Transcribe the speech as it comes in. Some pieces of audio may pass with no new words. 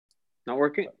Not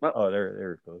working? Oh, Oh,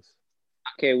 there it goes.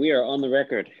 okay, we are on the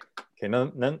record. Okay,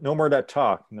 no more of that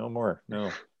talk. No more.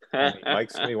 No.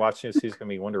 Mike's gonna be watching this. He's gonna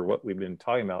be wonder what we've been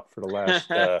talking about for the last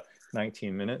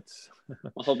 19 minutes.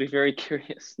 Well, I'll be very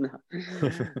curious. No.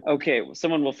 Okay, well,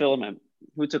 someone will fill him in.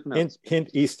 Who took notes? Hint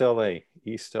East LA.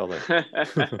 East LA.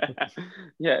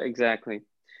 Yeah, exactly.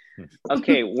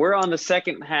 Okay, we're on the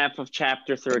second half of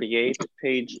chapter 38,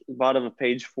 bottom of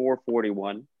page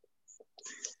 441.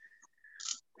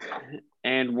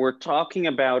 And we're talking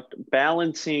about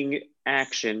balancing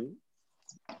action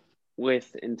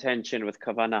with intention, with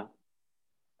Kavana.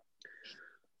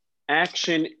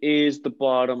 Action is the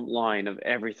bottom line of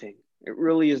everything. It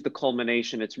really is the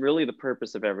culmination. It's really the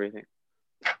purpose of everything.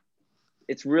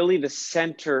 It's really the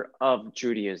center of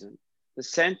Judaism. The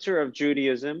center of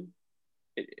Judaism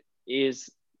is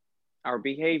our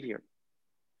behavior.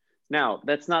 Now,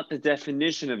 that's not the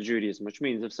definition of Judaism, which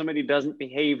means if somebody doesn't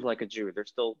behave like a Jew, they're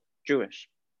still Jewish.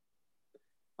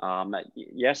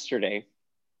 Yesterday,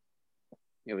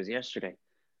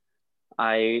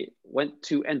 I went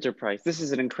to Enterprise. This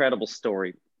is an incredible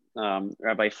story.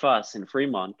 Rabbi Fuss in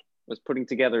Fremont was putting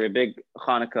together a big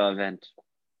Hanukkah event.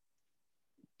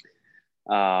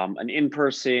 An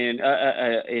in-person,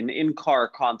 an in-car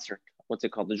concert. What's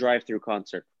it called? The drive-through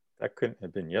concert. That couldn't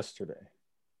have been yesterday.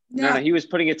 No, he was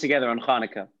putting it together on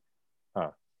Hanukkah.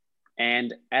 Huh.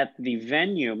 And at the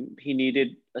venue, he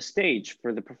needed a stage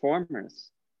for the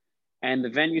performers. And the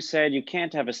venue said, you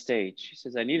can't have a stage. He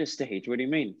says, I need a stage. What do you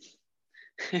mean?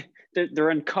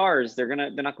 They're in cars. They're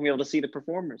not gonna be able to see the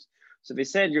performers. So they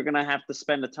said, you're gonna have to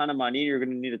spend a ton of money. You're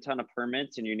gonna need a ton of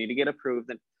permits and you need to get approved.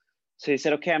 And so he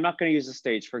said, okay, I'm not gonna use the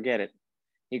stage. Forget it.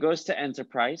 He goes to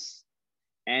Enterprise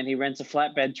and he rents a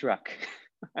flatbed truck.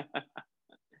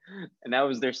 And that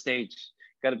was their stage.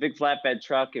 Got a big flatbed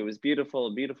truck. It was beautiful,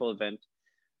 a beautiful event.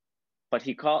 But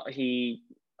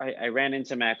I ran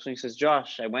into him actually. He says,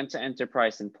 Josh, I went to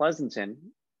Enterprise in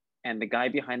Pleasanton and the guy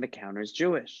behind the counter is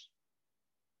Jewish.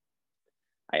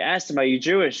 I asked him, are you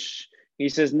Jewish? He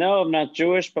says, no, I'm not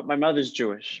Jewish, but my mother's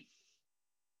Jewish.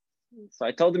 So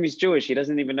I told him he's Jewish. He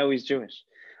doesn't even know he's Jewish.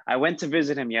 I went to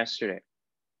visit him yesterday.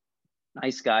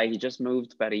 Nice guy. He just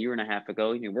moved about a year and a half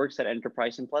ago. He works at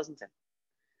Enterprise in Pleasanton.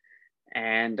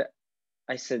 And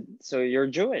I said, so you're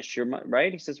Jewish,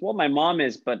 right? He says, well, my mom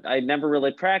is, but I never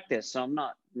really practiced, so I'm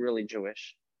not really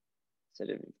Jewish. I said,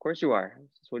 of course you are. He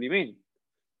says, what do you mean?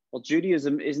 Well,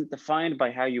 Judaism isn't defined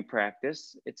by how you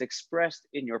practice. It's expressed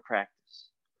in your practice.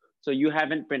 So you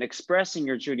haven't been expressing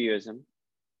your Judaism,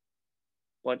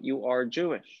 but you are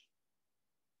Jewish.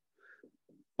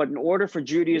 But in order for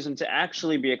Judaism to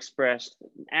actually be expressed,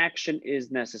 action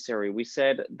is necessary. We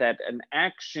said that an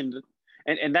action,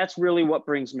 and that's really what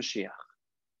brings Mashiach.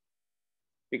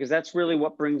 Because that's really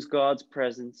what brings God's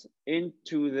presence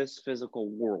into this physical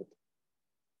world.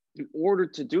 In order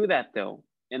to do that, though,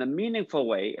 in a meaningful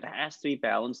way, it has to be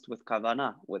balanced with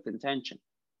Kavana, with intention.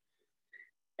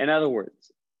 In other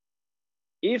words,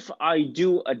 if I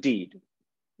do a deed,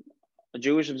 a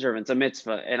Jewish observance, a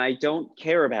mitzvah, and I don't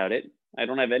care about it, I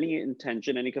don't have any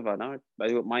intention, any Kavana, I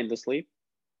do it mindlessly,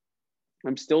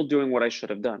 I'm still doing what I should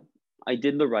have done. I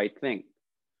did the right thing,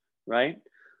 right?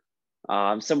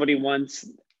 Somebody once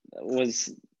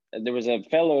there was a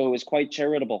fellow who was quite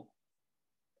charitable.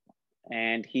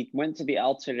 And he went to the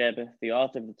Alter Rebbe, the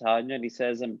author of the Tanya, and he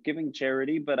says, I'm giving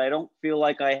charity, but I don't feel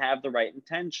like I have the right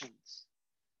intentions.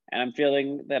 And I'm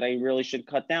feeling that I really should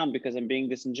cut down because I'm being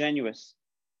disingenuous.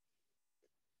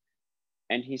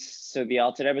 And so the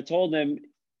Alter Rebbe told him,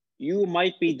 you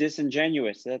might be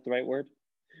disingenuous. Is that the right word?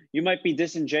 You might be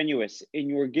disingenuous in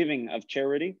your giving of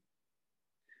charity,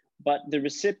 but the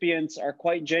recipients are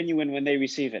quite genuine when they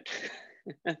receive it.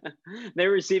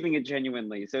 They're receiving it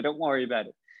genuinely, so don't worry about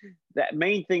it. The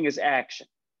main thing is action.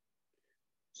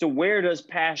 So where does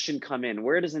passion come in?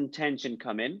 Where does intention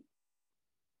come in?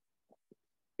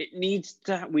 It needs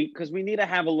to, because we need to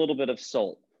have a little bit of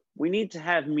soul. We need to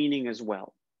have meaning as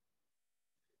well.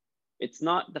 It's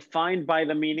not defined by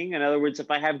the meaning. In other words,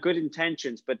 if I have good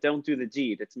intentions but don't do the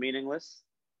deed, it's meaningless.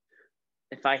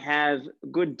 If I have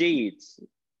good deeds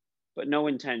but no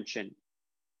intention,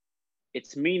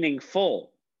 it's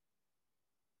meaningful,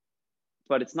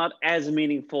 but it's not as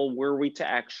meaningful were we to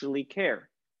actually care.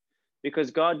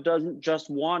 Because God doesn't just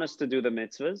want us to do the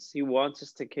mitzvahs, he wants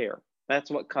us to care.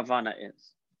 That's what Kavana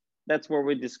is. That's what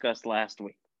we discussed last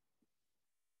week.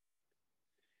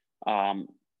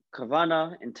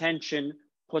 Kavana, intention,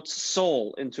 puts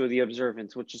soul into the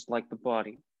observance, which is like the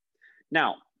body.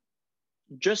 Now,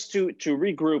 just to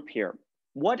regroup here,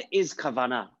 what is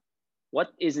Kavana?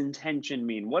 What does intention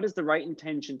mean? What is the right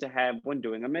intention to have when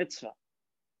doing a mitzvah?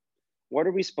 what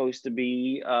are we supposed to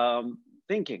be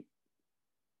thinking?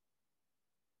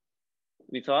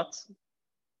 Any thoughts?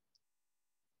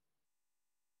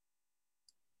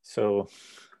 So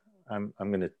I'm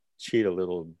going to cheat a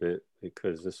little bit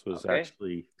because this was Okay.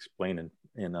 actually explained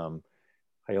in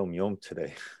Hayom Yom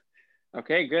today.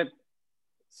 Okay, good.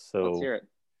 So let's hear it.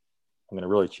 I'm going to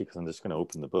really cheat because I'm just going to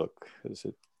open the book. Is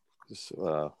it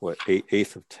what,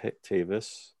 8th of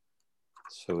Tavis?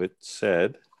 So it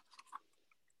said,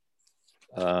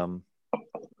 I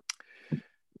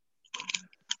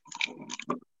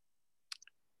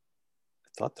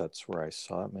thought that's where I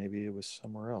saw it. Maybe it was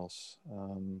somewhere else.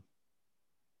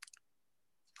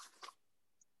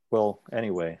 Well,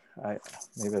 anyway,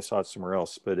 maybe I saw it somewhere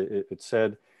else, but it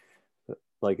said,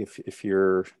 like, if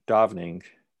you're davening,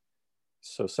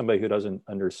 so somebody who doesn't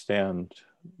understand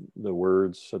the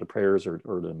words of the prayers or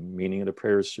the meaning of the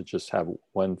prayers should just have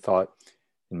one thought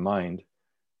in mind,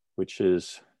 which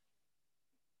is,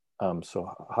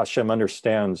 so Hashem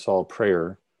understands all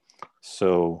prayer.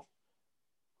 So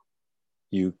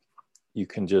you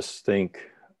can just think,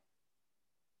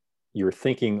 you're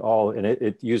thinking all, and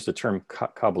it used the term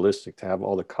Kabbalistic, to have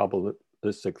all the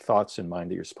Kabbalistic thoughts in mind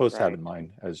that you're supposed to have in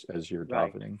mind as you're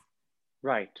davening.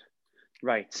 Right.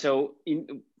 So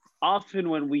often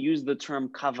when we use the term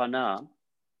Kavana,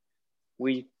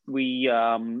 we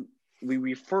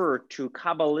refer to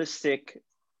Kabbalistic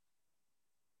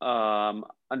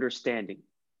understanding.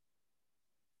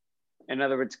 In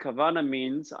other words, Kavana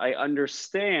means I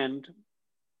understand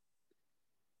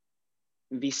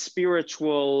the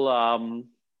spiritual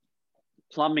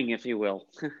plumbing, if you will,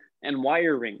 and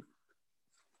wiring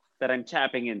that I'm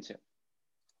tapping into.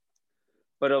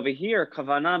 But over here,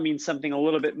 Kavana means something a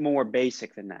little bit more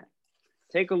basic than that.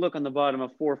 Take a look on the bottom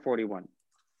of 441.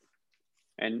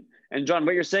 And John,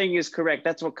 what you're saying is correct.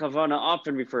 That's what Kavana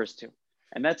often refers to.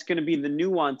 And that's going to be the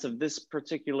nuance of this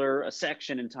particular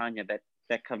section in Tanya,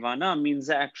 that Kavana means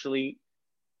actually,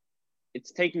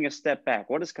 it's taking a step back.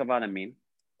 What does Kavana mean?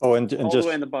 Oh, and all just the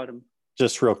way in the bottom.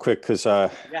 Just real quick, because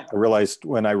I realized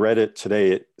when I read it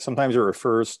today, sometimes it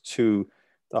refers to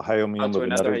the Hayom Yom of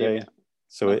another day.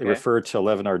 So it referred to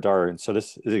 11 Ardar. And so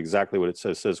this is exactly what it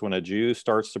says. It says, when a Jew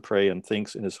starts to pray and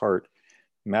thinks in his heart,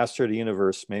 Master of the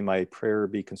universe, may my prayer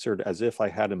be considered as if I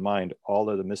had in mind all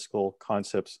of the mystical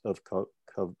concepts of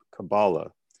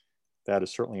Kabbalah. That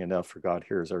is certainly enough, for God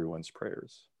hears everyone's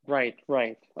prayers. Right.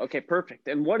 Okay, perfect.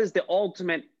 And what is the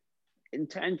ultimate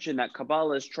intention that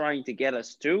Kabbalah is trying to get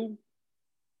us to?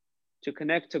 To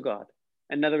connect to God.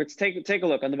 In other words, take a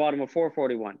look on the bottom of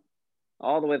 441,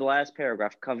 all the way to the last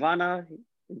paragraph. Kavana,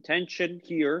 intention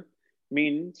here,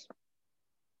 means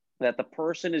that the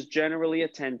person is generally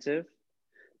attentive,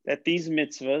 that these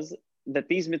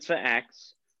mitzvah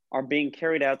acts are being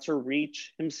carried out to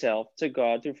reach himself to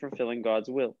God, to fulfilling God's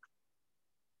will.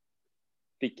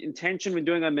 The intention when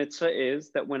doing a mitzvah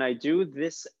is that when I do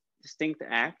this distinct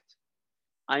act,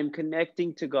 I'm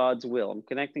connecting to God's will. I'm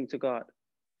connecting to God.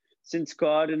 Since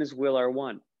God and his will are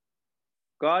one.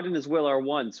 God and his will are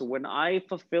one. So when I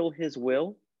fulfill his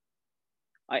will,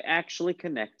 I actually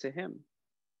connect to him.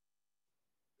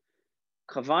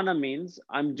 Kavana means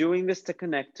I'm doing this to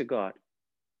connect to God.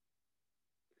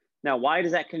 Now, why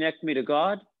does that connect me to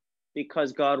God?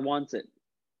 Because God wants it,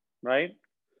 right?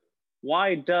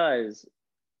 Why does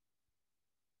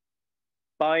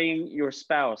buying your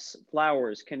spouse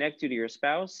flowers connect you to your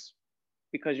spouse?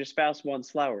 Because your spouse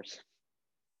wants flowers.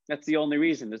 That's the only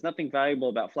reason. There's nothing valuable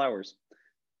about flowers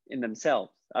in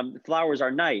themselves. Flowers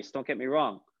are nice, don't get me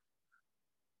wrong.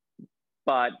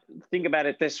 But think about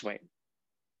it this way.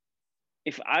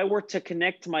 If I were to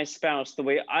connect to my spouse the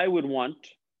way I would want,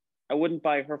 I wouldn't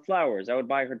buy her flowers. I would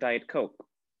buy her Diet Coke,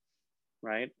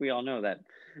 right? We all know that.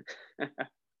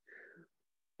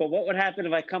 But what would happen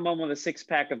if I come home with a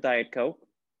 6-pack of Diet Coke?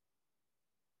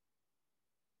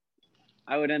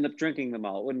 I would end up drinking them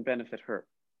all. It wouldn't benefit her.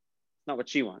 Not what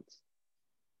she wants.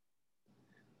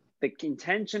 The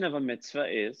intention of a mitzvah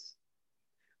is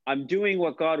I'm doing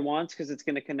what God wants because it's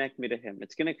going to connect me to him.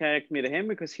 It's going to connect me to him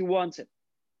because he wants it.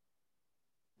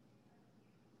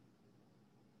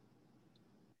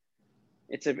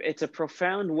 It's a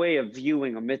profound way of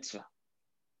viewing a mitzvah.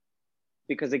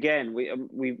 Because again,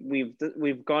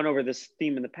 we've gone over this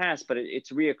theme in the past, but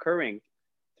it's reoccurring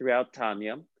throughout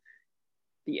Tanya.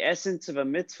 The essence of a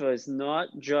mitzvah is not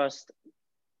just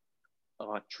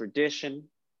a tradition.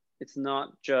 It's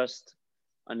not just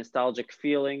a nostalgic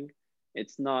feeling.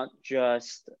 It's not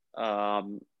just a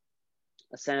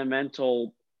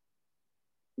sentimental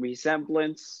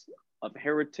resemblance of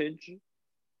heritage.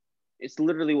 It's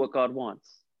literally what God wants.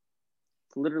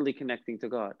 It's literally connecting to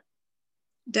God.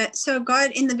 So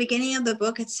God, in the beginning of the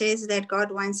book, it says that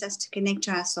God wants us to connect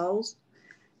to our souls,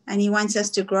 and he wants us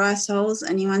to grow our souls,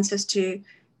 and he wants us to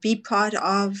be part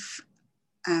of,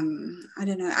 I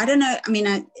don't know. I mean,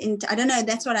 I don't know.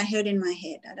 That's what I heard in my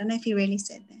head. I don't know if he really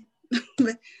said that.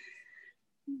 but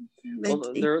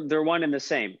well, they're one and the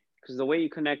same, because the way you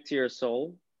connect to your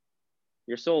soul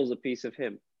is a piece of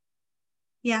him.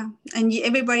 Yeah, and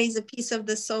everybody's a piece of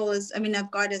the soul,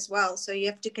 of God as well. So you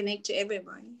have to connect to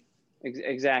everybody.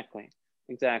 Exactly.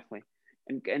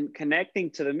 And connecting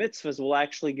to the mitzvahs will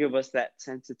actually give us that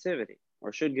sensitivity,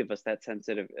 or should give us that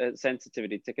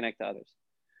sensitivity to connect to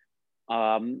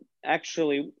others.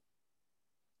 Actually,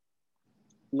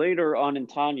 later on in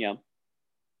Tanya,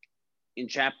 in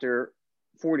chapter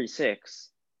 46,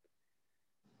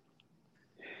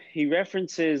 he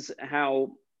references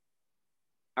how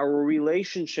our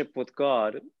relationship with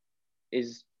God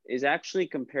is actually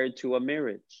compared to a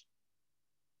marriage.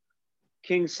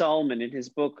 King Solomon, in his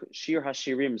book Shir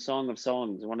HaShirim, Song of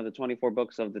Songs, one of the 24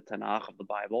 books of the Tanakh, of the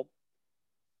Bible,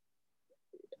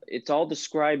 it's all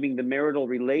describing the marital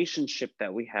relationship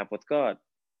that we have with God.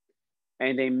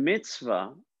 And a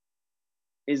mitzvah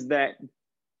is that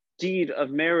deed of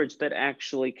marriage that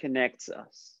actually connects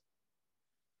us.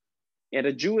 At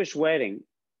a Jewish wedding,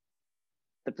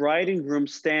 the bride and groom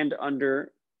stand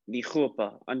under the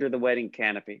chuppah, under the wedding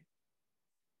canopy.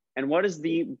 And what does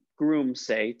the groom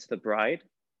say to the bride?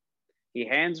 He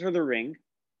hands her the ring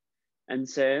and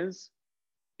says,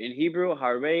 in Hebrew,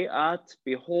 Harei at,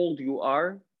 behold, you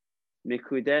are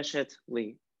mikudeshet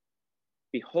li.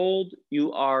 Behold,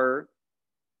 you are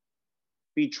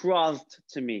betrothed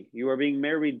to me. You are being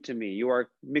married to me. You are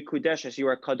mikudeshes, you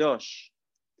are kadosh.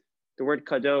 The word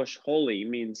kadosh, holy,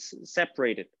 means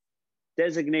separated,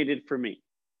 designated for me,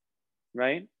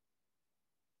 right?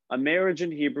 A marriage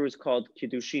in Hebrew is called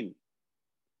kiddushin,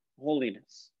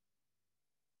 holiness,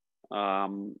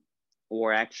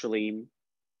 or actually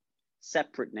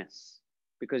separateness,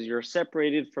 because you're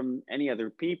separated from any other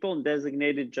people and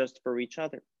designated just for each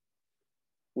other.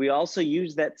 We also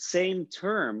use that same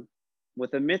term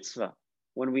with a mitzvah.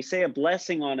 When we say a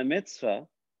blessing on a mitzvah,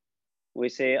 we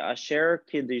say Asher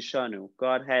Kiddishanu,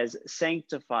 God has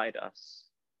sanctified us,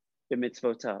 the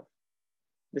mitzvotav.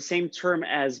 The same term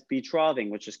as betrothing,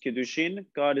 which is Kiddushin,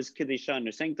 God is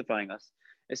Kiddishanu, sanctifying us.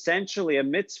 Essentially, a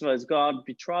mitzvah is God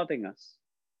betrothing us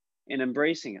and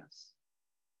embracing us.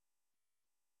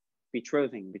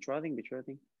 Betrothing.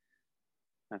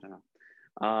 I don't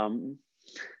know.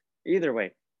 Either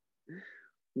way,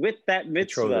 with that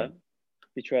mitzvah,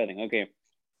 betrothing, okay.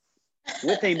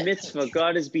 With a mitzvah,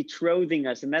 God is betrothing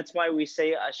us, and that's why we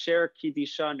say Asher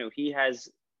Kiddishanu. He has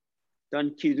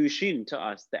done kiddushin to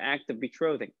us, the act of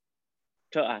betrothing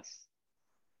to us.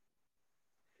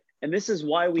 And this is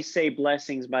why we say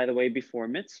blessings, by the way, before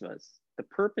mitzvahs. The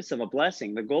purpose of a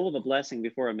blessing, the goal of a blessing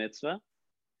before a mitzvah,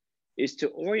 is to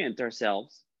orient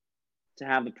ourselves to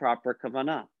have the proper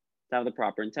kavana, to have the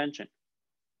proper intention.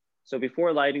 So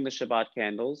before lighting the Shabbat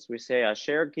candles, we say,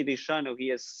 Asher Kiddishanu, he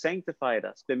has sanctified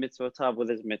us, b'mitzvotav, with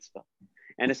his mitzvah,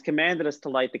 and has commanded us to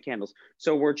light the candles.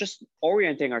 So we're just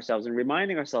orienting ourselves and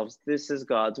reminding ourselves, this is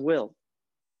God's will.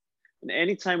 And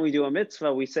anytime we do a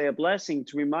mitzvah, we say a blessing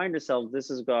to remind ourselves, this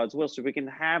is God's will, so we can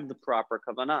have the proper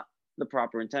kavanah, the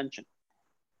proper intention.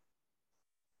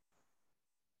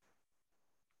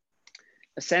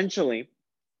 Essentially,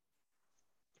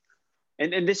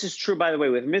 and this is true, by the way,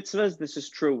 with mitzvahs, this is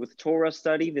true with Torah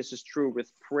study, this is true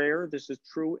with prayer, this is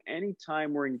true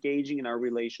anytime we're engaging in our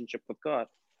relationship with God.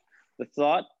 The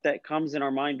thought that comes in our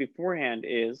mind beforehand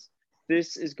is,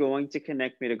 this is going to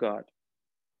connect me to God.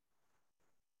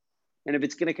 And if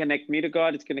it's going to connect me to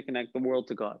God, it's going to connect the world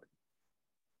to God.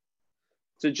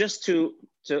 So just to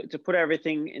put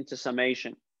everything into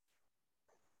summation,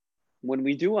 when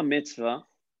we do a mitzvah,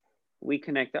 we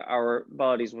connect our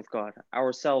bodies with God,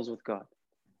 ourselves with God.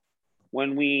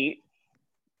 When we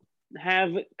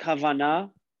have kavana,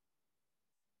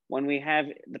 when we have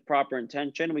the proper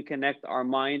intention, we connect our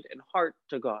mind and heart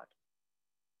to God.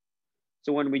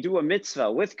 So when we do a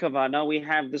mitzvah with kavana, we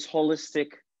have this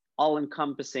holistic,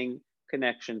 all-encompassing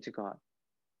connection to God.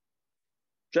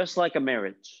 Just like a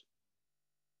marriage.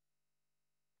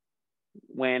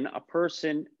 When a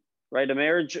person, right, a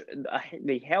marriage,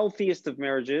 the healthiest of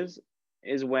marriages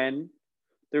is when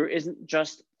there isn't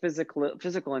just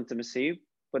physical intimacy,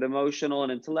 but emotional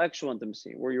and intellectual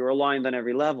intimacy, where you're aligned on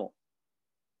every level,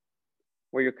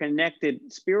 where you're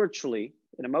connected spiritually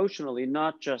and emotionally,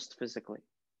 not just physically.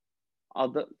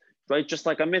 Right, just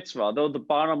like a mitzvah, although the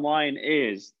bottom line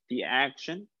is the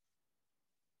action,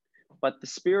 but the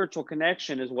spiritual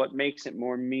connection is what makes it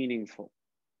more meaningful.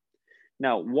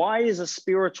 Now, why is a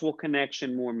spiritual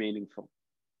connection more meaningful?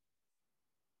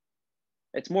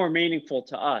 It's more meaningful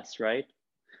to us, right?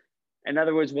 In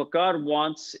other words, what God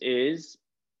wants is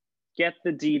get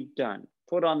the deed done.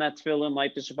 Put on that tefillin,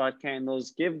 light the Shabbat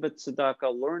candles, give the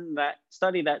tzedakah, learn that,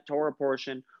 study that Torah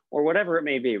portion, or whatever it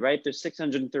may be, right? There's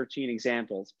 613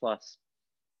 examples plus.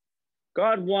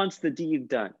 God wants the deed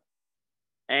done.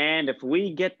 And if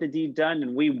we get the deed done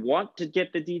and we want to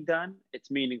get the deed done, it's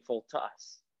meaningful to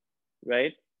us,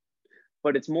 right?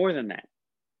 But it's more than that.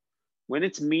 When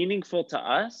it's meaningful to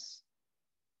us,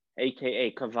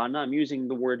 AKA Kavana, I'm using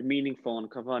the word meaningful and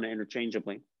Kavana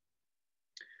interchangeably.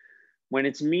 When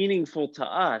it's meaningful to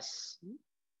us,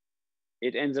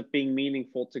 it ends up being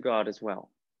meaningful to God as well.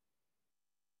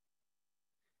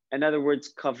 In other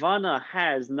words, Kavana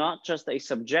has not just a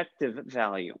subjective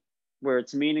value where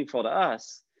it's meaningful to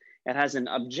us, it has an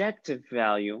objective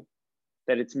value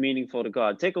that it's meaningful to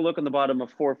God. Take a look on the bottom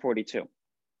of 442.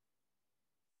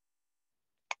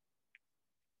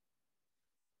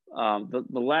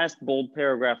 The last bold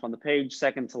paragraph on the page,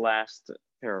 second to last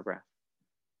paragraph.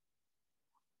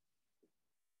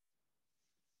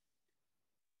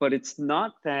 But it's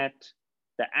not that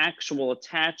the actual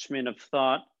attachment of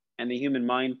thought and the human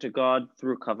mind to God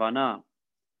through Kavana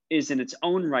is in its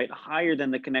own right higher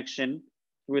than the connection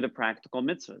through the practical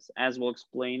mitzvahs, as we'll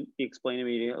be explained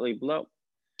immediately below.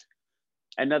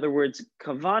 In other words,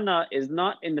 Kavana is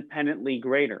not independently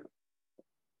greater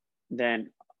than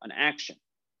an action,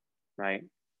 right?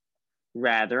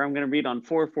 Rather, I'm going to read on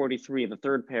 443, the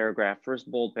third paragraph, first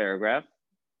bold paragraph.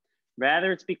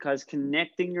 Rather, it's because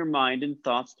connecting your mind and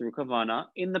thoughts through Kavana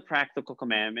in the practical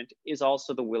commandment is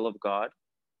also the will of God,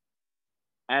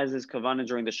 as is Kavana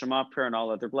during the Shema prayer and all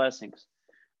other blessings.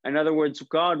 In other words,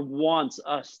 God wants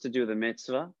us to do the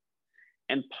mitzvah,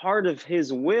 and part of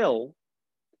his will,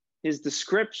 his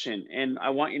description, and I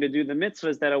want you to do the mitzvah,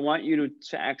 is that I want you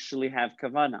to actually have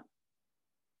Kavana.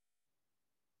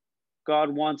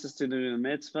 God wants us to do the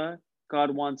mitzvah.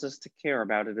 God wants us to care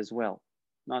about it as well.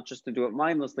 Not just to do it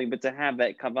mindlessly, but to have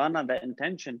that Kavana, that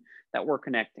intention that we're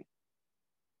connecting.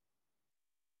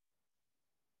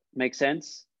 Make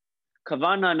sense?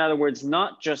 Kavana, in other words,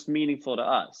 not just meaningful to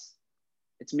us,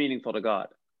 it's meaningful to God.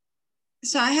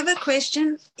 So I have a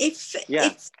question. If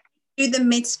you do the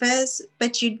mitzvahs,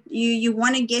 but you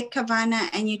want to get Kavana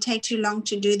and you take too long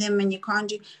to do them and you can't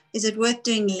do, is it worth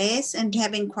doing less and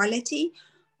having quality,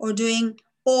 or doing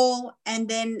all and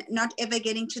then not ever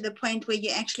getting to the point where you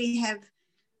actually have,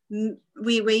 where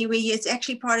it's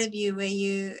actually part of you, where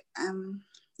you've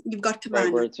got Kavana?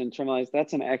 Right, where it's internalized.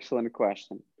 That's an excellent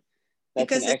question.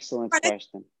 That's an excellent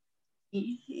question.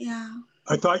 Yeah.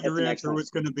 I thought your answer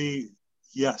was going to be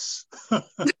yes.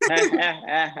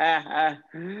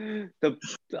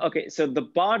 Okay, so the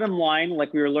bottom line,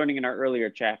 like we were learning in our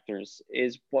earlier chapters,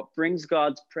 is what brings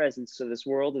God's presence to this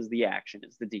world is the action,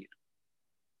 is the deed.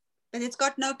 But it's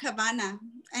got no Kavana.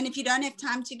 And if you don't have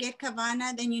time to get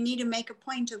Kavana, then you need to make a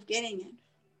point of getting it.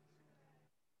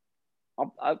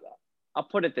 I'll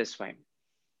put it this way.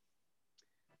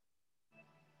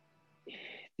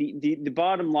 The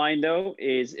bottom line, though,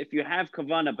 is if you have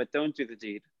Kavana but don't do the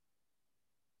deed.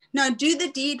 No, do the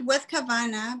deed with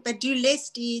Kavana, but do less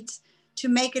deeds to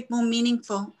make it more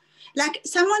meaningful. Like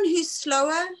someone who's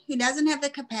slower, who doesn't have the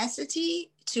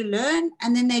capacity to learn,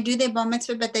 and then they do their bar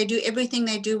mitzvah, but they do everything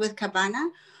they do with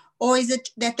Kavana? Or is it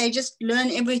that they just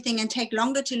learn everything and take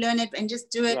longer to learn it and just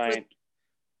do it? Right.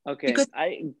 Okay.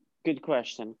 Good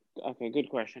question. Okay, good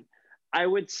question. I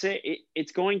would say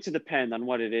it's going to depend on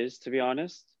what it is, to be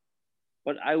honest.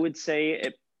 But I would say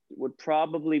it would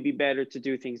probably be better to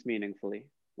do things meaningfully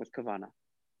with Kavana.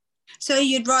 So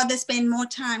you'd rather spend more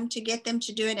time to get them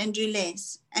to do it and do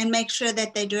less and make sure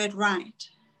that they do it right?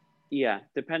 Yeah,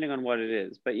 depending on what it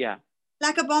is, but yeah.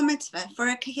 Like a bar mitzvah for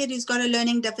a kid who's got a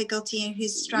learning difficulty and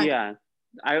who's struggling. Yeah,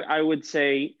 I would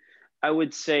say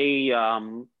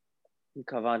Kavana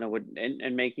would,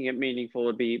 and making it meaningful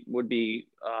would be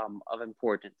of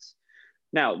importance.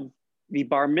 Now, the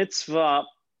bar mitzvah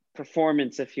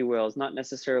performance, if you will, is not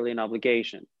necessarily an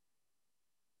obligation,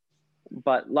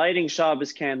 but lighting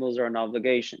Shabbos candles are an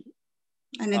obligation.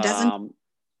 And it doesn't,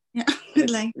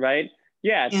 like, right?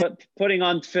 Yeah, yeah. But putting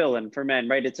on tefillin for men,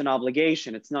 right? It's an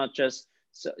obligation. It's not just,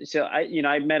 so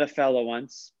I met a fellow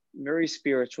once, very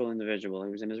spiritual individual. He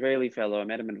was an Israeli fellow. I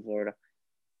met him in Florida.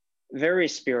 Very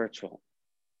spiritual.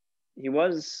 He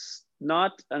was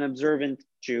not an observant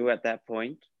Jew at that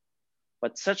point,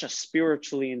 but such a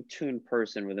spiritually in tune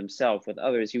person with himself, with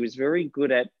others. He was very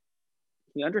good at,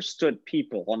 he understood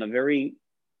people on a very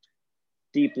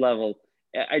deep level.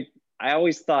 I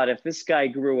always thought if this guy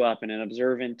grew up in an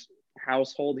observant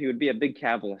household, he would be a big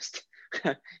Kabbalist,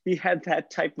 he had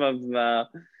that type of,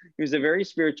 he was a very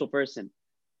spiritual person.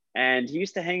 And he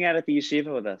used to hang out at the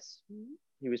yeshiva with us.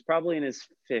 He was probably in his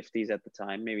 50s at the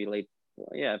time, maybe late,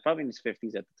 yeah, probably in his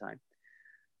 50s at the time.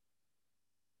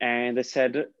 And I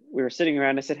said, we were sitting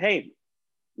around, I said, hey,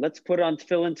 let's put on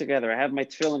tefillin together. I have my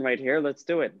tefillin right here, let's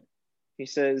do it. He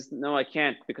says, no, I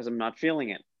can't because I'm not feeling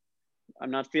it.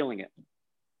 I'm not feeling it,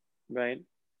 right?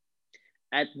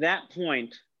 At that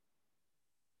point,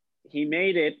 he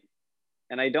made it,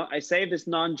 and I say this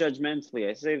non-judgmentally,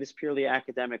 I say this purely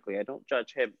academically, I don't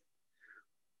judge him.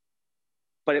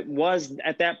 But it was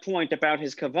at that point about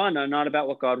his kavana, not about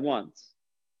what God wants.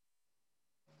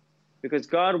 Because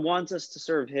God wants us to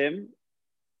serve him,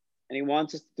 and he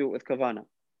wants us to do it with kavana.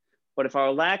 But if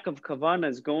our lack of kavana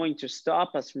is going to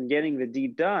stop us from getting the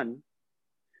deed done,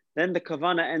 then the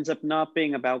kavana ends up not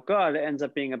being about God, it ends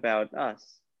up being about us.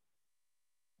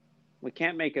 We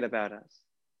can't make it about us.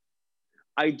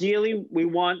 Ideally, we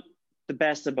want the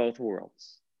best of both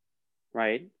worlds,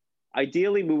 right?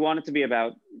 Ideally, we want it to be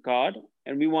about God,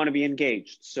 and we want to be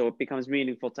engaged, so it becomes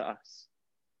meaningful to us.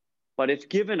 But if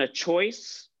given a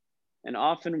choice, and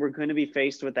often we're going to be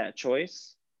faced with that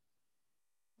choice,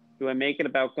 do I make it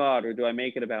about God or do I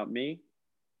make it about me?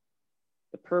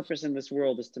 The purpose in this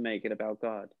world is to make it about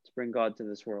God, to bring God to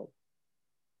this world.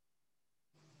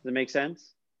 Does it make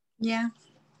sense? Yeah.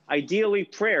 Ideally,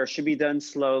 prayer should be done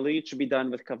slowly. It should be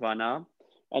done with kavana.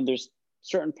 And there's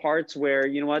certain parts where,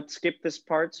 you know what, skip this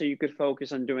part so you could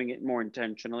focus on doing it more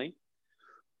intentionally.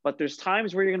 But there's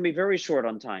times where you're going to be very short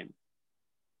on time.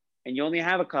 And you only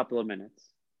have a couple of minutes.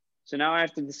 So now I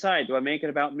have to decide, do I make it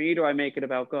about me or do I make it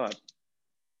about God?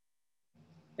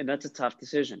 And that's a tough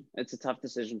decision. It's a tough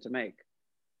decision to make.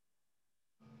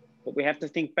 But we have to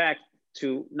think back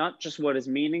to not just what is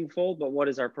meaningful, but what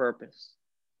is our purpose.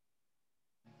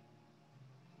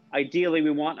 Ideally,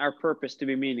 we want our purpose to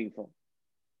be meaningful.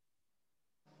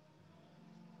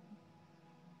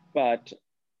 But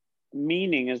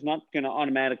meaning is not going to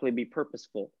automatically be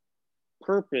purposeful.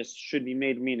 Purpose should be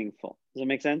made meaningful. Does that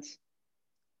make sense?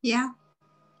 Yeah.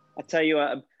 I'll tell you,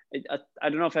 I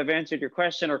don't know if I've answered your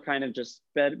question or kind of just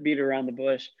beat around the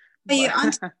bush. But you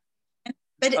answered.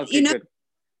 But okay, you know, good.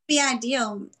 it'd be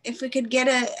ideal if we could get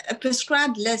a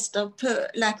prescribed list of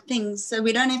things, so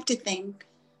we don't have to think.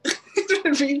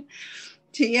 So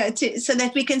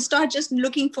that we can start just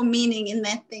looking for meaning in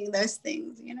that thing, those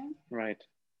things, you know. Right.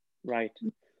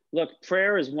 Look,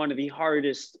 prayer is one of the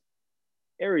hardest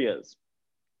areas,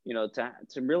 you know,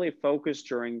 to really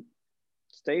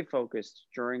stay focused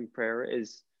during prayer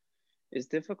is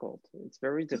difficult. It's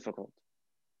very difficult.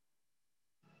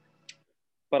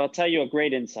 But I'll tell you a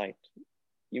great insight.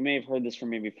 You may have heard this from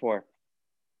me before.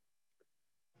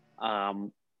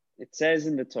 It says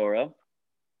in the Torah,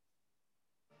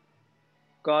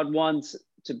 God wants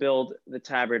to build the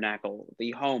tabernacle, the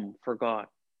home for God,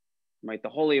 right? The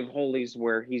Holy of Holies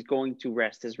where he's going to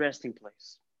rest, his resting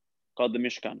place, called the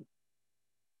Mishkan,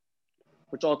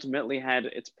 which ultimately had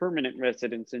its permanent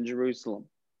residence in Jerusalem,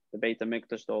 the Beit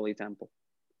HaMikdash, the Holy Temple.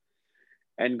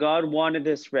 And God wanted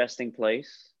this resting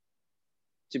place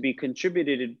to be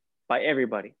contributed by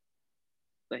everybody.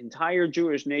 The entire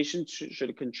Jewish nation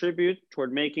should contribute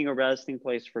toward making a resting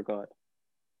place for God,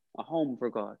 a home for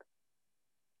God.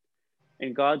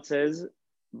 And God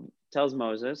tells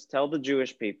Moses, tell the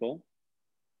Jewish people,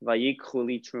 Vayikhu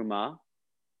li truma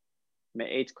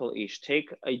me'et kol ish.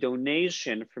 Take a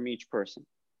donation from each person.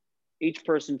 Each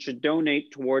person should donate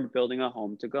toward building a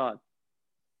home to God.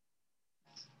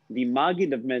 The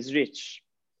Maggid of Mezrich.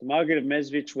 The Maggid of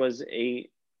Mezrich was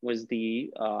the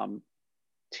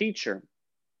teacher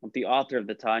of the author of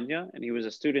the Tanya, and he was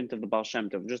a student of the Baal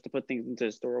Shem Tov, just to put things into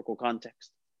historical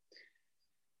context.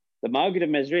 The Maggid of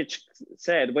Mezrich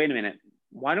said, wait a minute,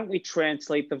 why don't we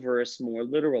translate the verse more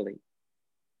literally?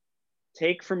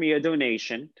 Take from me a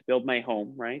donation to build my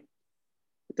home, right?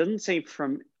 It doesn't say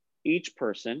from each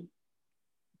person.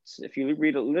 If you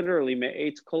read it literally,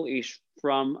 me'et kol ish,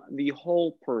 from the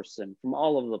whole person, from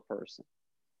all of the person.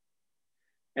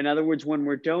 In other words, when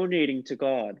we're donating to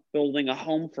God, building a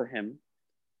home for him,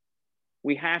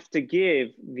 we have to give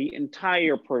the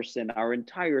entire person, our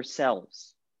entire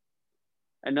selves.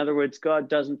 In other words, God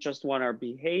doesn't just want our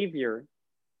behavior,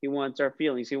 he wants our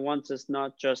feelings. He wants us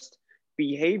not just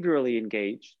behaviorally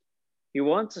engaged, he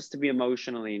wants us to be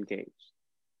emotionally engaged.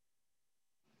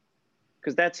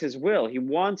 Because that's his will. He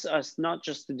wants us not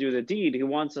just to do the deed, he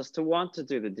wants us to want to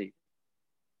do the deed.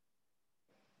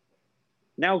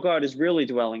 Now God is really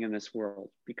dwelling in this world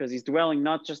because he's dwelling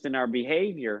not just in our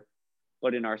behavior,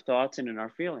 but in our thoughts and in our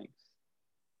feelings.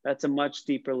 That's a much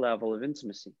deeper level of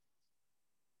intimacy.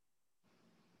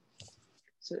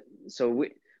 So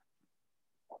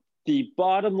The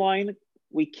bottom line,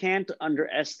 we can't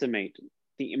underestimate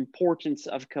the importance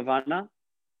of Kavana.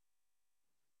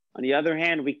 On the other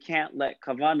hand, we can't let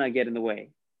Kavana get in the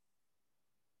way,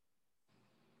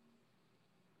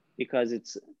 because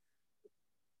its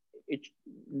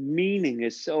meaning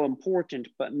is so important,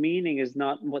 but meaning is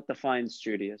not what defines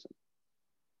Judaism.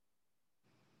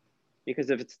 Because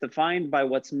if it's defined by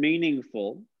what's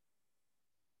meaningful,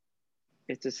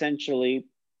 it's essentially,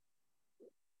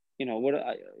 you know,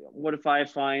 what if I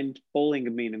find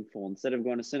bowling meaningful instead of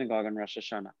going to synagogue on Rosh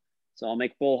Hashanah? So I'll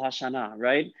make Bol Hashanah,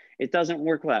 right? It doesn't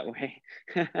work that way.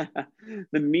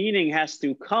 The meaning has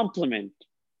to complement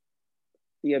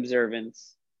the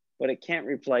observance, but it can't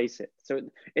replace it. So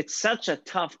it's such a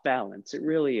tough balance. It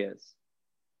really is.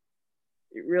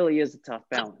 It really is a tough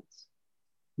balance.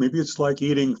 Maybe it's like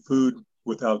eating food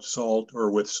without salt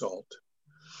or with salt.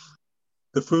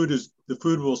 The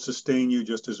food will sustain you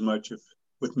just as much if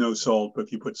with no salt, but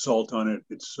if you put salt on it,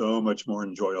 it's so much more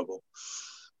enjoyable.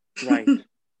 Right,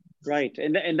 right.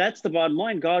 And that's the bottom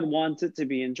line. God wants it to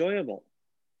be enjoyable.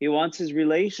 He wants his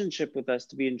relationship with us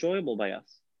to be enjoyable by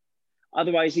us.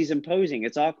 Otherwise, he's imposing.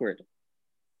 It's awkward.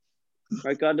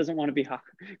 Right? God doesn't want to be God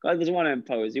doesn't want to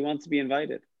impose. He wants to be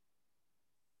invited.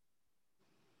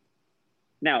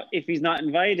 Now, if he's not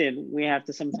invited, we have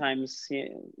to sometimes,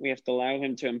 we have to allow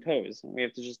him to impose. We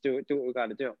have to just do what we got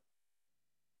to do.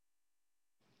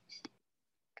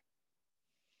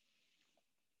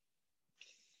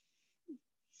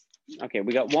 Okay,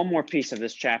 we got one more piece of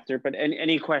this chapter, but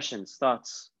any questions,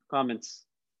 thoughts, comments?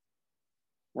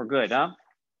 We're good, huh?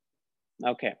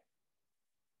 Okay.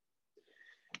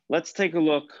 Let's take a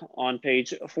look on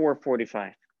page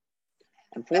 445.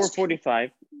 On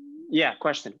 445, yeah,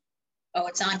 question. Oh,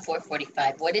 it's on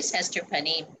 445. What is Hester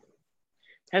Panim?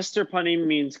 Hester Panim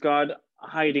means God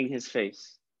hiding his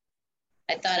face.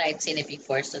 I thought I'd seen it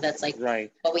before, so that's like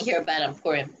right. What we hear about on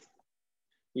Purim.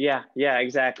 Yeah,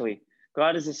 exactly.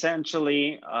 God is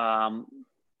essentially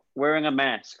wearing a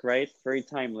mask, right? Very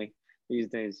timely these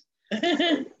days.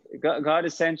 God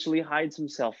essentially hides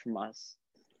himself from us.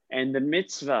 And the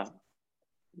mitzvah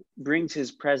brings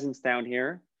his presence down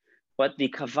here. But the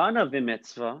kavana of the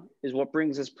mitzvah is what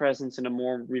brings his presence in a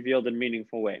more revealed and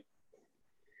meaningful way.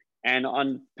 And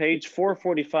on page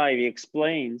 445, he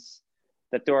explains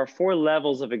that there are 4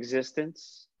 levels of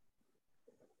existence.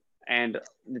 And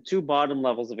the 2 bottom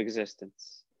levels of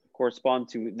existence correspond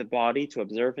to the body, to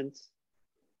observance.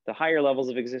 The higher levels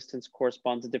of existence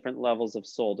correspond to different levels of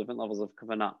soul, different levels of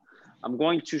kavana. I'm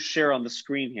going to share on the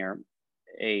screen here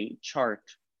a chart.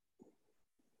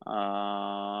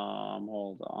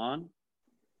 Hold on.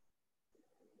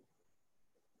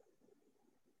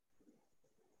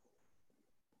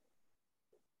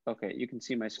 Okay, you can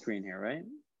see my screen here, right?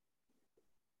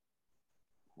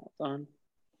 Hold on.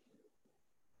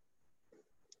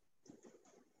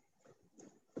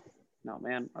 No,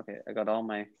 man. Okay, I got all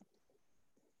my...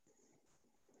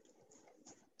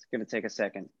 It's gonna take a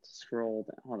second to scroll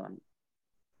down. Hold on.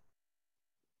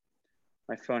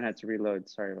 My phone had to reload.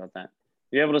 Sorry about that.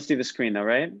 You're able to see the screen though,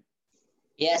 right?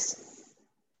 Yes.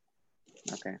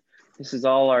 Okay. This is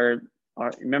all our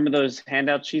remember those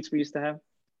handout sheets we used to have?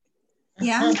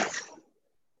 Yeah. I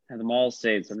have them all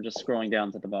saved, so I'm just scrolling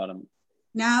down to the bottom.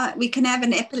 Now we can have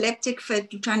an epileptic fit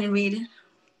trying to read it.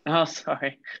 Oh,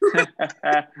 sorry.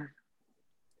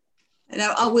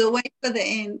 No, I will wait for the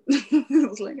end. I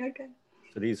was like, okay.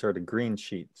 So these are the green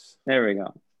sheets. There we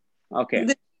go. Okay.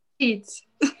 The sheets.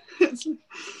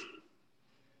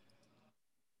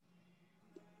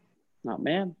 Oh,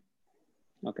 man.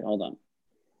 Okay, hold on.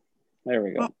 There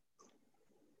we go.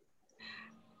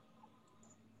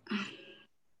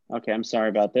 Okay, I'm sorry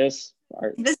about this.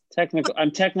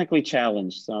 I'm technically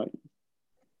challenged, so.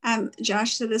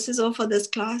 Josh, so this is all for this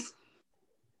class?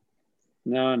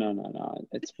 No.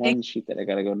 It's one sheet that I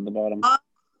got to go to the bottom.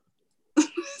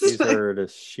 These are the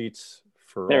sheets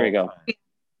for There all we go. time.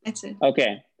 That's it.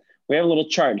 Okay, we have a little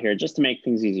chart here just to make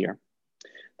things easier.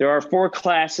 There are 4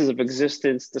 classes of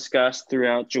existence discussed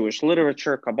throughout Jewish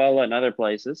literature, Kabbalah, and other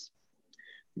places.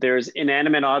 There's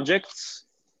inanimate objects,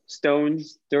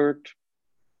 stones, dirt.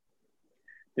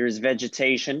 There's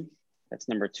vegetation. That's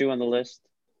number 2 on the list.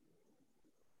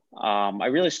 I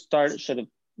really should have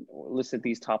listed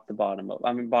these top to bottom.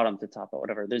 I mean, bottom to top, but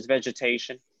whatever. There's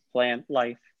vegetation, plant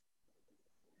life.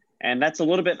 And that's a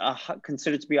little bit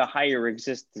considered to be a higher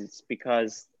existence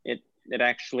because it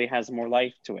actually has more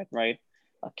life to it, right?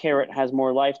 A carrot has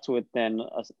more life to it than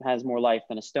a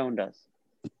stone does,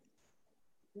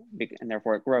 and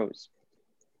therefore it grows,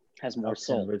 has more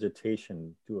soul. How can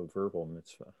vegetation do a verbal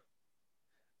mitzvah?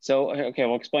 So okay,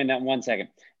 we'll explain that in 1 second.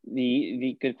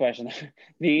 The good question.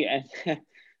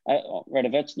 Right,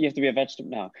 you have to be a vegetable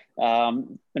now.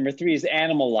 Number 3 is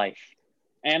animal life.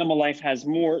 Animal life has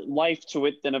more life to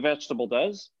it than a vegetable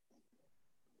does.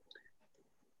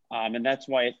 And that's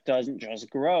why it doesn't just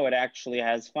grow. It actually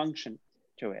has function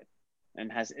to it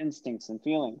and has instincts and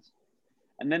feelings.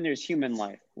 And then there's human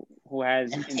life, who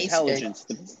has intelligence,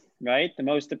 right?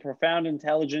 The profound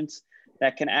intelligence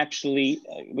that can actually,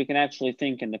 we can actually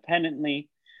think independently.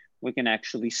 We can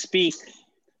actually speak.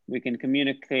 We can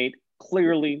communicate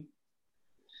clearly.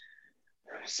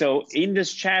 So in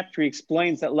this chapter, he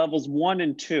explains that levels 1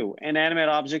 and 2, inanimate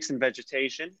objects and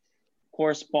vegetation,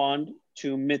 correspond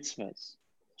to mitzvahs,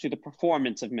 to the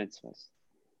performance of mitzvahs.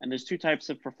 And there's 2 types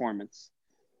of performance.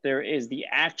 There is the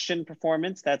action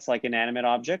performance, that's like inanimate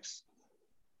objects,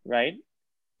 right?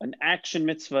 An action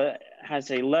mitzvah has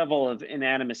a level of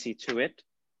inanimacy to it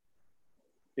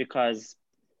because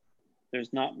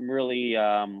there's not really,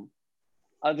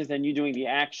 other than you doing the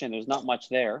action, there's not much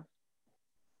there.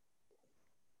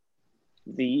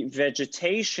 The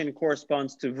vegetation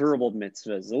corresponds to verbal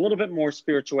mitzvahs, a little bit more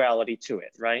spirituality to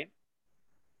it, right?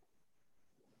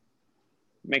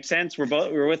 Make sense?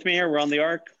 We're with me here? We're on the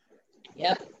arc?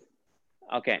 Yep.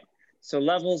 Okay. So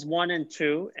levels 1 and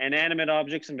 2, inanimate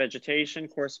objects and vegetation,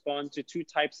 correspond to 2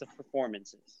 types of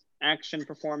performances: action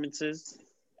performances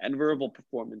and verbal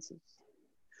performances.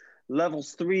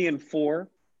 Levels 3 and 4,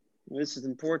 this is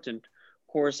important,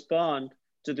 correspond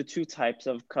to the 2 types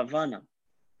of kavana.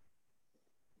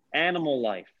 Animal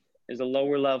life is a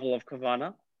lower level of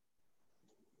kavana,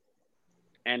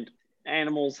 and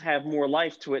animals have more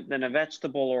life to it than a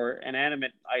vegetable or an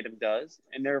animate item does,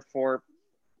 and therefore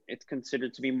it's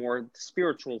considered to be more the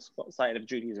spiritual side of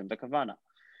Judaism, the kavana.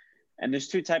 And there's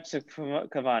 2 types of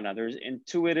kavana. There's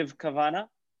intuitive kavana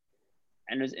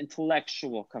and there's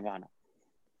intellectual kavana.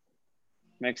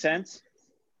 Make sense?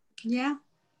 Yeah.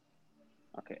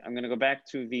 Okay, I'm going to go back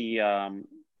to the, how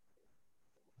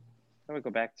do we go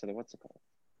back to the, what's it called?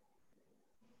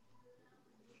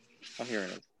 Oh, here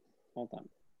it is. Hold on.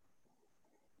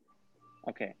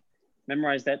 Okay,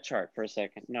 memorize that chart for a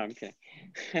second. No, I'm kidding.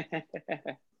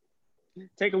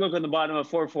 Take a look on the bottom of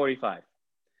 445.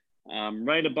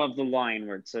 Right above the line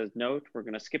where it says note, we're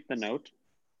going to skip the note.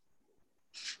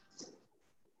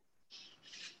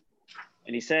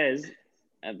 And he says,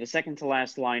 the second to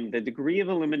last line, the degree of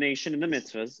illumination in the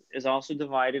mitzvahs is also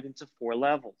divided into 4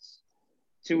 levels.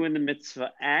 2 in the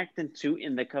mitzvah act and 2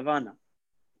 in the kavana.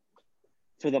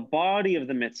 For the body of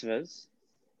the mitzvahs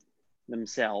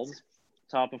themselves,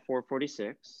 top of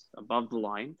 446, above the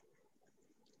line,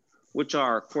 which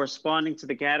are corresponding to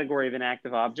the category of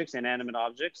inactive objects, inanimate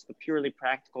objects, the purely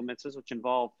practical mitzvahs, which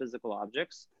involve physical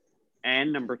objects,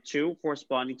 and number 2,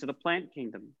 corresponding to the plant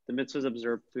kingdom, the mitzvahs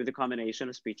observed through the combination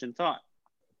of speech and thought.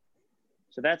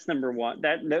 So that's number 1.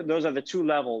 Those are the 2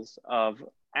 levels of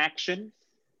action.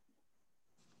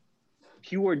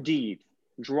 Pure deed,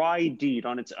 dry deed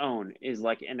on its own is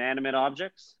like inanimate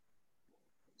objects.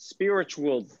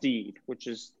 Spiritual deed, which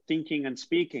is thinking and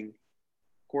speaking,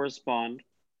 correspond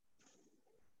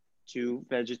to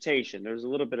vegetation. There's a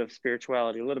little bit of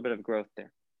spirituality, a little bit of growth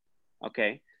there.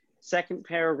 Okay, second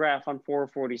paragraph on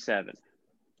 447.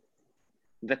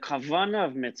 The kavana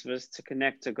of mitzvahs to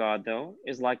connect to God, though,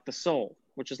 is like the soul,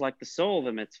 which is like the soul of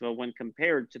the mitzvah when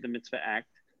compared to the mitzvah act,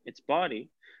 its body.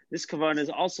 This kavana is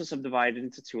also subdivided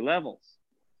into 2 levels,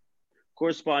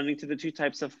 corresponding to the 2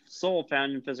 types of soul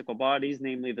found in physical bodies,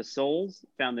 namely the souls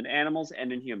found in animals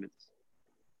and in humans.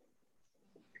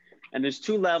 And there's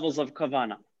 2 levels of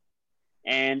kavana.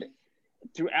 And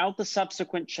throughout the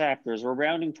subsequent chapters, we're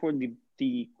rounding toward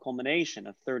the culmination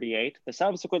of 38. The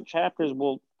subsequent chapters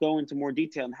will go into more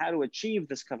detail on how to achieve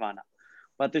this kavana.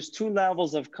 But there's 2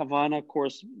 levels of kavana. Of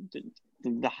course,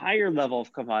 the higher level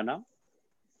of kavana,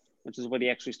 which is what he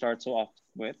actually starts off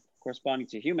with, corresponding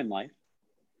to human life,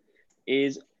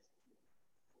 is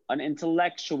an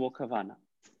intellectual kavana,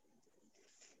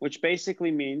 which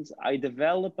basically means I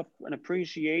develop an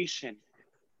appreciation,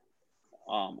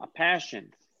 a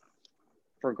passion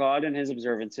for God and his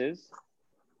observances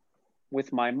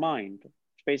with my mind,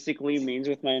 which basically means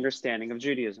with my understanding of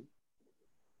Judaism.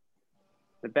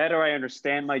 The better I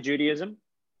understand my Judaism,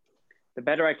 the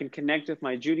better I can connect with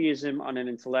my Judaism on an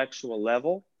intellectual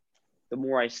level. The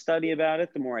more I study about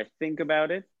it, the more I think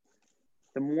about it,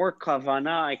 the more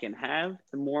kavana I can have,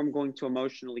 the more I'm going to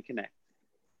emotionally connect.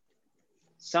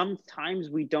 Sometimes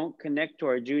we don't connect to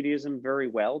our Judaism very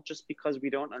well just because we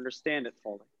don't understand it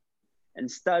fully. And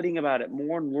studying about it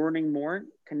more and learning more,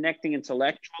 connecting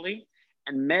intellectually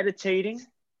and meditating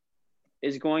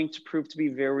is going to prove to be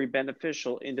very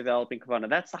beneficial in developing kavana.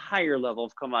 That's the higher level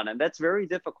of kavana, and that's very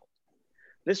difficult.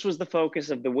 This was the focus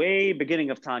of the way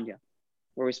beginning of Tanya.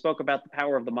 where we spoke about the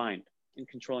power of the mind in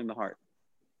controlling the heart.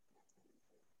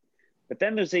 But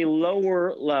then there's a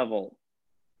lower level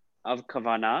of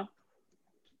Kavana,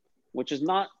 which is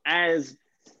not as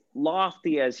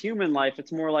lofty as human life.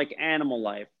 It's more like animal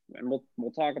life. And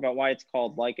we'll talk about why it's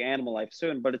called like animal life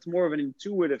soon, but it's more of an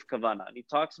intuitive Kavana. And he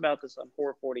talks about this on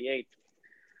 448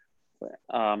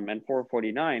 and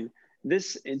 449.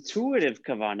 This intuitive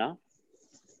Kavana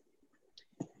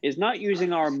is not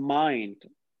using our mind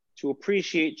to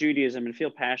appreciate Judaism and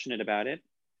feel passionate about it.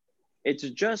 It's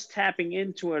just tapping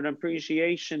into an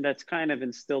appreciation that's kind of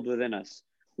instilled within us.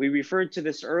 We referred to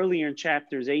this earlier in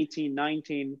chapters 18,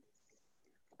 19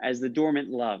 as the dormant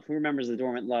love. Who remembers the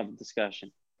dormant love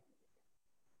discussion?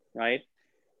 Right?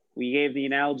 We gave the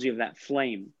analogy of that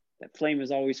flame. That flame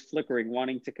is always flickering,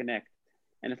 wanting to connect.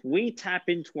 And if we tap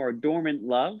into our dormant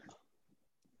love,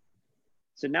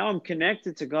 so now I'm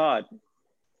connected to God.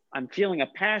 I'm feeling a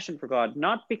passion for God,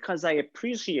 not because I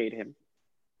appreciate him,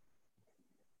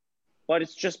 but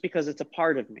it's just because it's a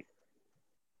part of me.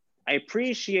 I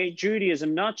appreciate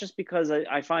Judaism, not just because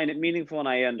I find it meaningful and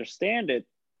I understand it,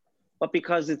 but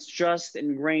because it's just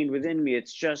ingrained within me.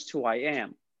 It's just who I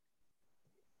am.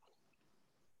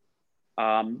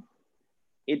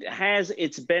 It has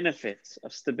its benefits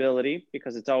of stability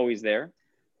because it's always there,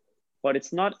 but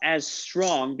it's not as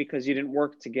strong because you didn't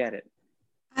work to get it.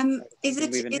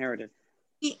 We've inherited.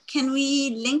 Can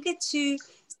we link it to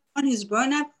someone who's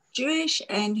grown up Jewish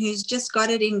and who's just got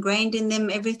it ingrained in them,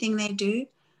 everything they do,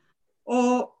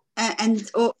 or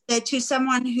to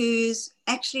someone who's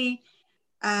actually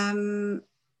thought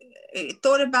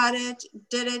about it,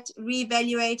 did it,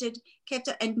 reevaluated, kept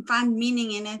it, and found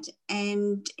meaning in it,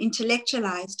 and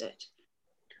intellectualized it?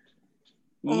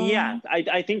 Yeah,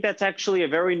 I think that's actually a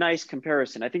very nice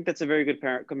comparison. I think that's a very good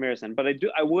comparison. But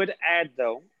I would add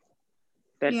though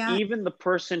that even the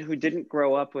person who didn't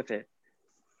grow up with it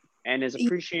and is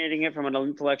appreciating it from an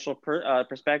intellectual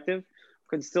perspective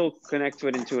could still connect to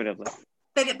it intuitively.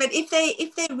 But if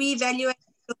they reevaluate,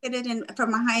 look at it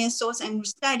from a higher source and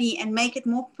study and make it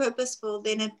more purposeful,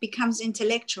 then it becomes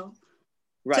intellectual.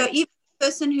 Right. So even a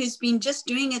person who's been just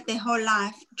doing it their whole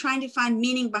life, trying to find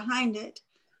meaning behind it,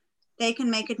 they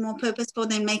can make it more purposeful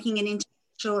than making it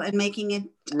intellectual and making it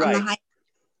on the high.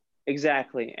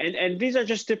 Exactly. And these are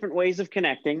just different ways of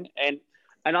connecting. And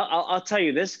I'll tell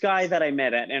you, this guy that I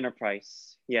met at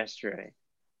Enterprise yesterday,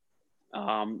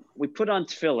 we put on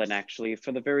tefillin actually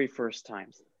for the very first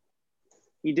time.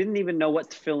 He didn't even know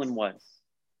what tefillin was.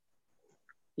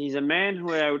 He's a man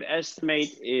who I would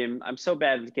estimate I'm so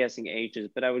bad with guessing ages,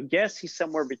 but I would guess he's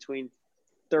somewhere between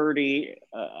 30,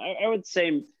 I would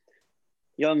say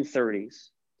young 30s,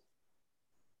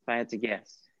 if I had to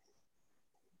guess.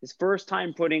 His first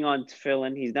time putting on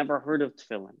tefillin, he's never heard of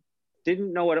tefillin,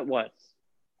 didn't know what it was,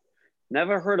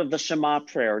 never heard of the Shema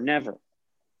prayer, never.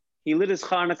 He lit his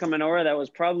Hanukkah menorah. That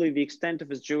was probably the extent of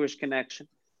his Jewish connection.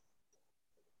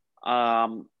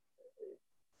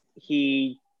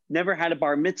 He never had a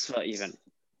bar mitzvah even,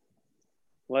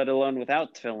 let alone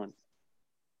without tefillin.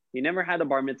 He never had a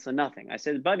bar mitzvah, nothing. I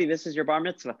said, buddy, this is your bar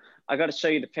mitzvah. I got to show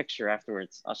you the picture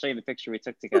afterwards. I'll show you the picture we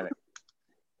took together.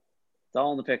 It's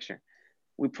all in the picture.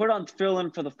 We put on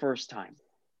tefillin for the first time.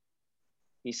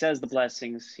 He says the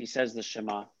blessings. He says the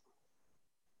Shema.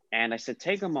 And I said,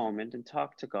 take a moment and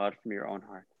talk to God from your own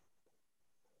heart.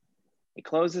 He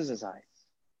closes his eyes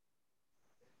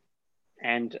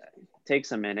and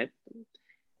takes a minute.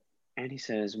 And he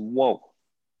says, whoa,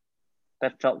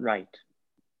 that felt right.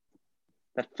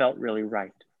 That felt really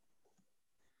right.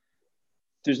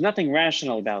 There's nothing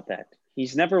rational about that.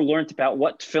 He's never learned about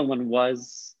what tefillin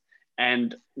was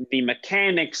and the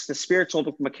mechanics, the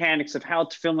spiritual mechanics of how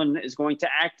tefillin is going to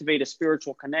activate a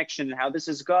spiritual connection and how this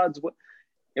is God's.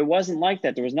 It wasn't like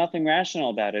that. There was nothing rational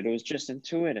about it. It was just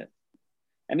intuitive.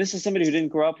 And this is somebody who didn't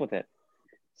grow up with it.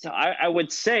 So I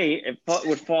would say it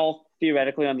would fall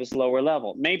theoretically on this lower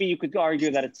level. Maybe you could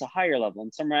argue that it's a higher level.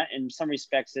 In some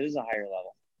respects, it is a higher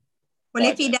level. Well,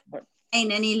 if he does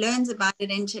and he learns about it,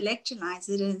 intellectualizes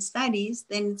it and studies,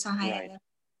 then it's a higher level.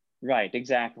 Right,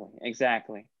 exactly.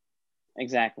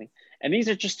 And these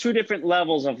are just two different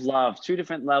levels of love, two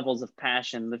different levels of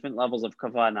passion, different levels of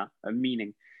kavana, of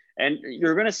meaning. And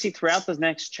you're going to see throughout the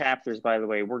next chapters, by the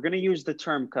way, we're going to use the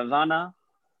term kavana,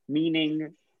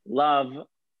 meaning, love,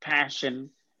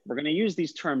 passion. We're going to use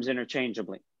these terms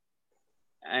interchangeably.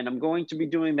 And I'm going to be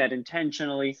doing that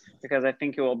intentionally because I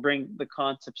think it will bring the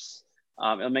concepts,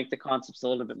 it'll make the concepts a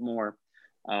little bit more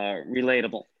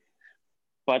relatable.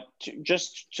 But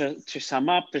just to sum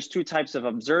up, there's two types of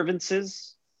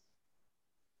observances.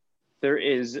 There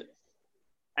is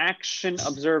action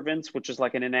observance, which is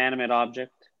like an inanimate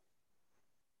object.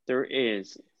 there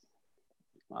is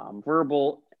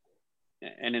verbal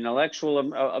and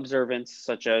intellectual observance,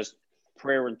 such as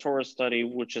prayer and Torah study,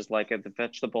 which is like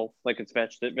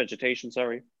vegetation,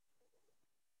 sorry.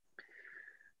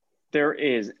 There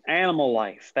is animal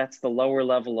life. That's the lower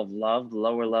level of love, the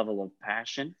lower level of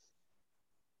passion,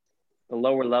 the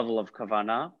lower level of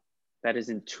Kavana. That is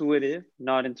intuitive,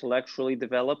 not intellectually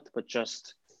developed, but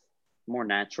just more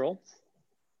natural,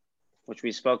 which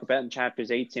we spoke about in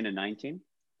chapters 18 and 19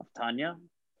 of Tanya,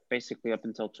 basically up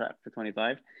until chapter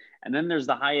 25. And then there's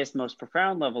the highest, most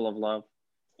profound level of love,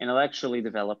 intellectually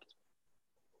developed,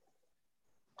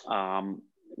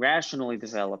 rationally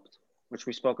developed, which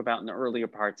we spoke about in the earlier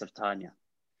parts of Tanya.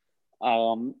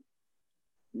 Now,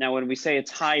 when we say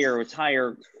it's higher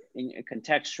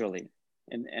contextually,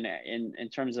 in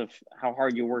terms of how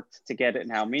hard you worked to get it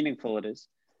and how meaningful it is.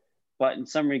 But in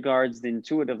some regards, the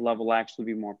intuitive level will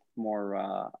actually be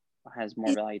has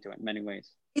more value to it in many ways.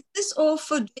 Is this all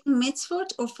for doing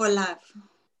mitzvot or for love?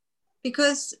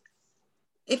 Because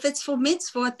if it's for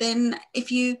mitzvot, then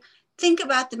if you think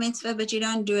about the mitzvah but you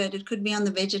don't do it, it could be on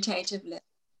the vegetative level.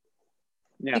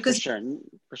 Yeah,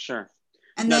 for sure.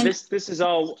 And now, then this is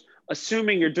all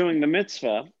assuming you're doing the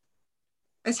mitzvah.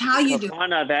 It's how you do it.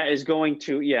 Kavana that is going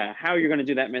to, how you're going to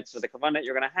do that mitzvah. The kavana that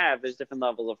you're going to have, there's different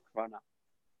levels of kavana.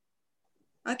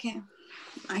 Okay.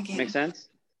 Make sense?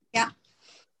 Yeah.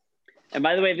 And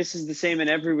by the way, this is the same in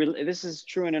this is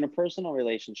true in interpersonal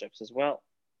relationships as well.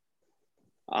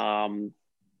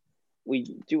 We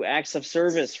do acts of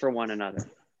service for one another.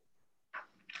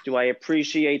 Do I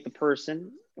appreciate the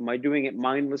person? Am I doing it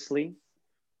mindlessly?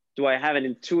 Do I have an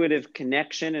intuitive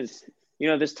connection?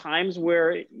 There's times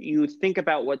where you think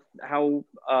about the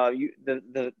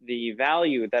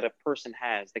value that a person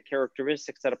has, the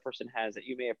characteristics that a person has that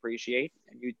you may appreciate,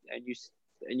 and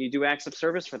you do acts of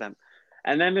service for them.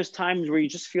 And then there's times where you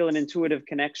just feel an intuitive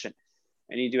connection,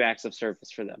 and you do acts of service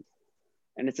for them.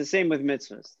 And it's the same with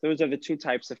mitzvahs. Those are the two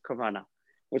types of kavana,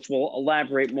 which we'll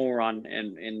elaborate more on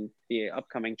in the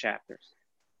upcoming chapters.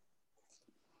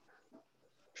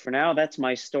 For now, that's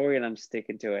my story, and I'm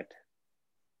sticking to it.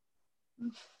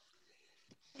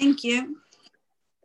 Thank you.